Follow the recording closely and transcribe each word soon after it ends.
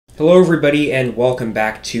Hello everybody and welcome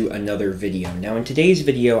back to another video. Now in today's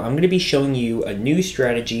video I'm going to be showing you a new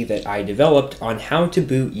strategy that I developed on how to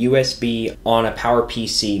boot USB on a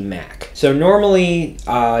PowerPC Mac. So normally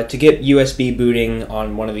to get USB booting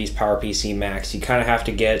on one of these PowerPC Macs you kind of have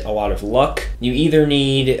to get a lot of luck. You either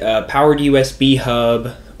need a powered USB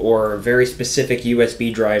hub or very specific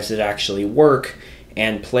USB drives that actually work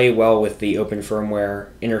and play well with the open firmware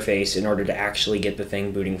interface in order to actually get the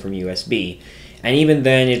thing booting from USB. And even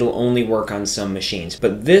then, it'll only work on some machines.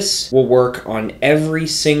 But this will work on every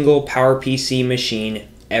single PowerPC machine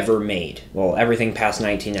ever made. Well, everything past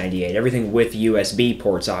 1998, everything with USB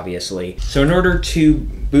ports, obviously. So in order to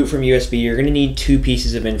boot from USB, you're going to need two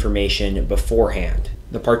pieces of information beforehand: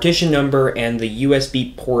 the partition number and the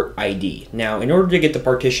USB port ID. Now, in order to get the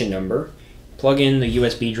partition number, plug in the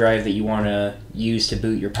USB drive that you want to use to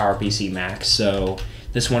boot your PowerPC Mac. So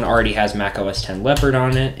this one already has macOS 10 Leopard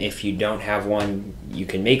on it. If you don't have one, you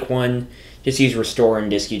can make one. Just use restore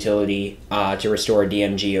and disk utility to restore a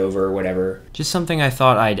DMG over or whatever. Just something I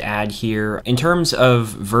thought I'd add here. In terms of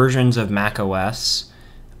versions of macOS,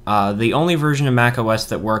 the only version of macOS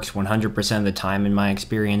that works 100% of the time in my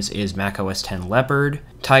experience is macOS 10 Leopard.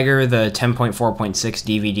 Tiger, the 10.4.6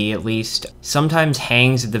 DVD at least, sometimes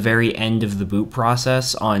hangs at the very end of the boot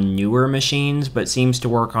process on newer machines, but seems to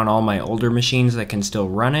work on all my older machines that can still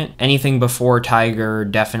run it. Anything before Tiger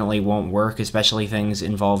definitely won't work, especially things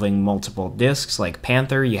involving multiple disks like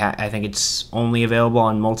Panther. I think it's only available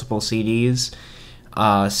on multiple CDs.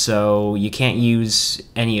 So you can't use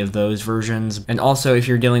any of those versions. And also, if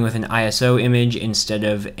you're dealing with an ISO image instead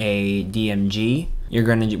of a DMG, you're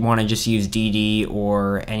going to want to just use DD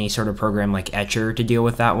or any sort of program like Etcher to deal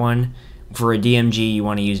with that one. For a DMG, you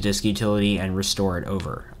want to use disk utility and restore it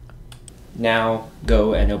over. Now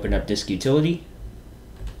go and open up disk utility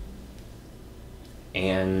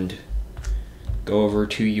and go over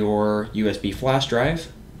to your USB flash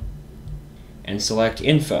drive and select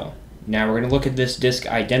info. Now we're going to look at this disk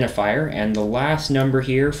identifier, and the last number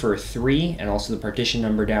here for 3 and also the partition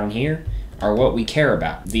number down here are what we care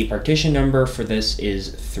about. The partition number for this is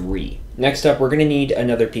 3. Next up, we're going to need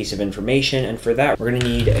another piece of information, and for that we're going to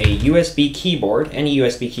need a USB keyboard. Any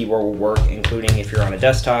USB keyboard will work, including if you're on a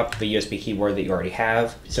desktop, the USB keyboard that you already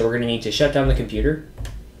have. So we're going to need to shut down the computer.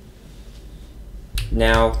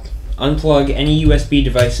 Now unplug any USB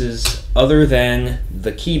devices other than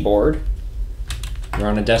the keyboard. If you're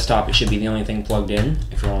on a desktop, it should be the only thing plugged in.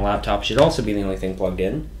 If you're on a laptop, it should also be the only thing plugged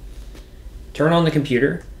in. Turn on the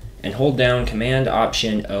computer and hold down Command,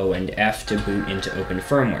 Option, O, and F to boot into open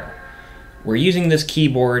firmware. We're using this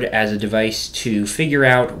keyboard as a device to figure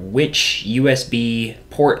out which USB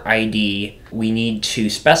port ID we need to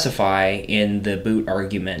specify in the boot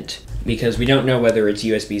argument, because we don't know whether it's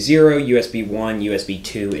USB 0, USB 1, USB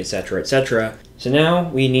 2, etc., etc. So now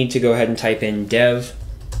we need to go ahead and type in dev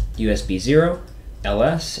USB 0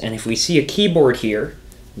 ls, and if we see a keyboard here,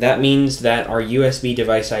 that means that our USB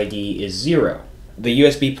device ID is 0. The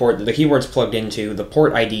USB port that the keyboard's plugged into, the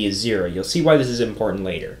port ID is 0. You'll see why this is important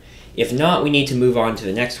later. If not, we need to move on to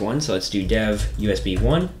the next one, so let's do dev USB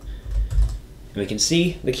 1. And we can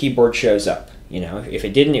see the keyboard shows up. You know, if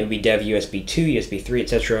it didn't, it would be dev USB 2, USB 3,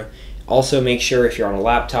 etc. Also make sure if you're on a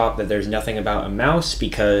laptop that there's nothing about a mouse,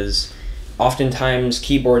 because oftentimes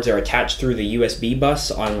keyboards are attached through the USB bus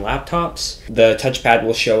on laptops. The touchpad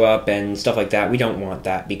will show up and stuff like that. We don't want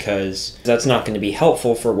that because that's not going to be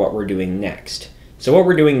helpful for what we're doing next. So what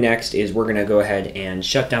we're doing next is we're going to go ahead and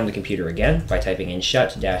shut down the computer again by typing in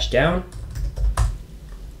shut-down.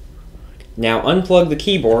 Now unplug the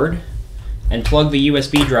keyboard and plug the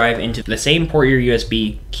USB drive into the same port your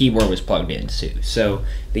USB keyboard was plugged into. So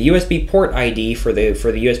the USB port ID for the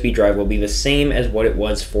USB drive will be the same as what it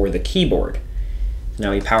was for the keyboard.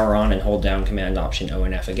 Now we power on and hold down Command, Option, O,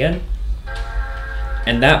 and F again.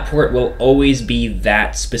 And that port will always be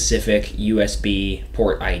that specific USB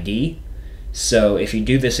port ID. So if you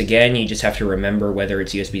do this again, you just have to remember whether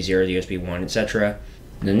it's USB 0, USB 1, etc.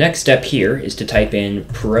 The next step here is to type in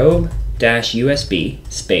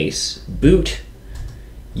probe-USB space boot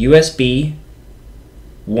USB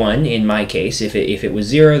 1 in my case. If it was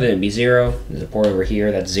 0, then it'd be 0. There's a port over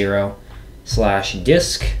here, that's 0. /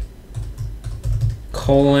 disk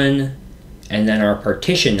colon and then our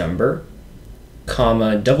partition number,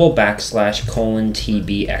 comma / TBXI.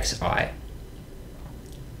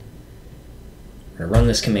 We're going to run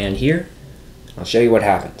this command here. I'll show you what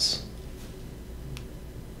happens.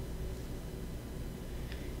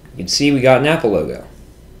 You can see we got an Apple logo.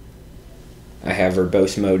 I have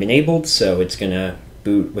verbose mode enabled, so it's going to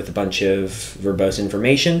boot with a bunch of verbose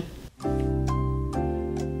information.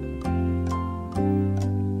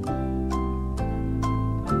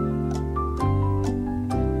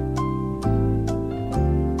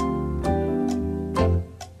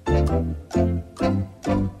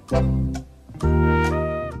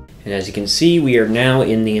 And as you can see, we are now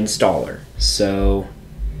in the installer. So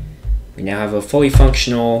we now have a fully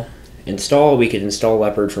functional install. We could install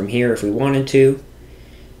Leopard from here if we wanted to.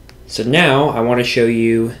 So now I want to show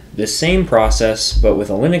you the same process but with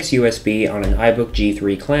a Linux USB on an iBook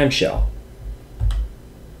G3 clamshell,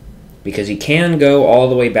 because you can go all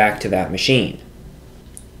the way back to that machine.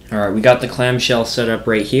 Alright, we got the clamshell set up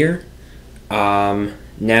right here.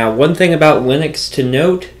 Now, one thing about Linux to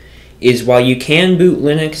note is while you can boot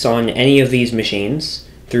Linux on any of these machines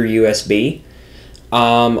through USB,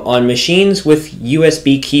 on machines with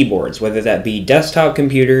USB keyboards, whether that be desktop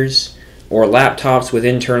computers or laptops with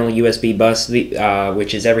internal USB bus,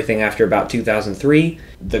 which is everything after about 2003,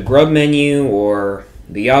 the grub menu or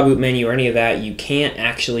the yaboot menu or any of that, you can't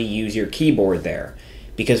actually use your keyboard there.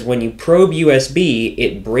 Because when you probe USB,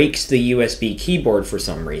 it breaks the USB keyboard for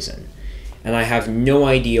some reason. And I have no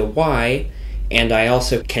idea why, and I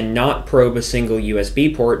also cannot probe a single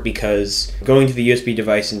USB port because going to the USB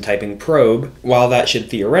device and typing probe, while that should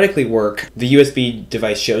theoretically work, the USB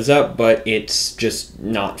device shows up, but it's just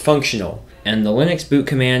not functional. And the Linux boot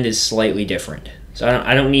command is slightly different. So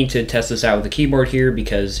I don't need to test this out with the keyboard here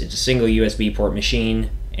because it's a single USB port machine,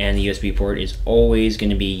 and the USB port is always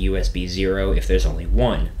going to be USB 0 if there's only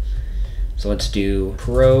one. So let's do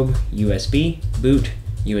probe USB boot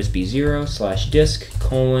USB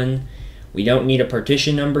 0/disk : we don't need a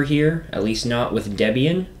partition number here, at least not with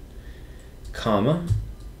Debian, comma,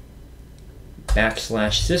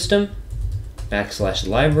 \system,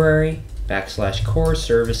 \library, \core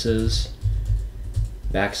services,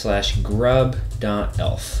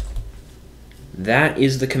 \grub.elf. That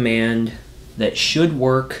is the command that should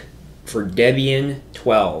work for Debian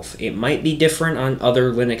 12. It might be different on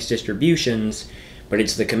other Linux distributions, but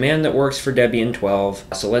it's the command that works for Debian 12.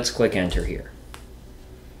 So let's click enter here.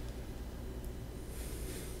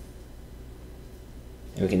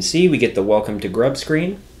 And we can see we get the welcome to Grub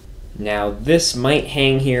screen. Now this might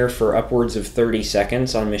hang here for upwards of 30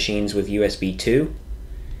 seconds on machines with USB 2.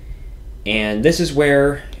 And this is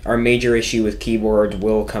where our major issue with keyboards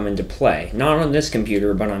will come into play. Not on this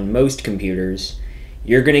computer, but on most computers.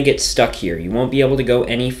 You're going to get stuck here. You won't be able to go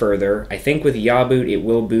any further. I think with yaboot it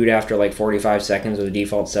will boot after like 45 seconds with the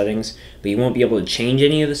default settings, but you won't be able to change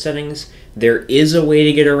any of the settings. There is a way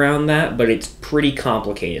to get around that, but it's pretty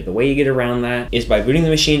complicated. The way you get around that is by booting the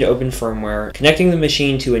machine to open firmware, connecting the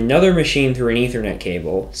machine to another machine through an Ethernet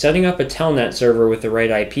cable, setting up a telnet server with the right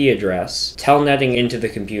IP address, telnetting into the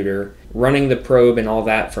computer, running the probe and all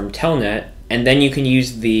that from telnet, and then you can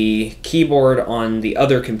use the keyboard on the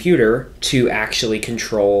other computer to actually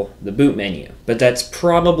control the boot menu. But that's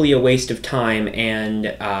probably a waste of time,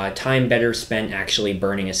 and time better spent actually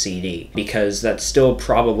burning a CD, because that's still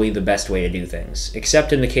probably the best way to do things.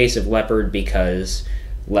 Except in the case of Leopard, because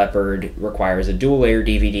Leopard requires a dual layer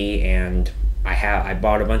DVD, and I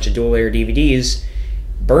bought a bunch of dual layer DVDs,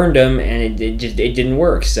 burned them, and it didn't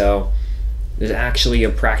work. So there's actually a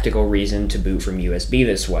practical reason to boot from USB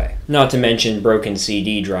this way. Not to mention broken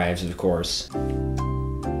CD drives, of course.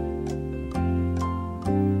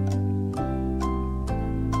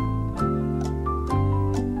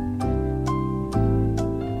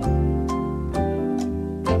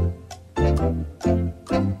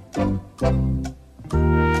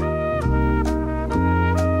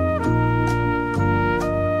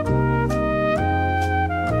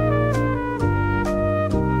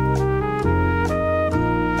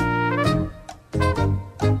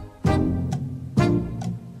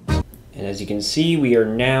 As you can see, we are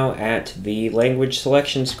now at the language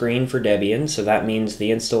selection screen for Debian, so that means the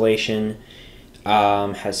installation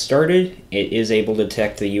has started. It is able to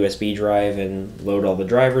detect the USB drive and load all the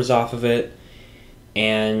drivers off of it,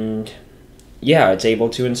 and yeah, it's able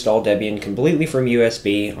to install Debian completely from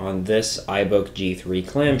USB on this iBook G3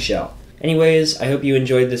 clamshell. Anyways, I hope you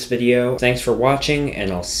enjoyed this video. Thanks for watching,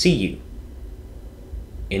 and I'll see you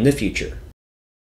in the future.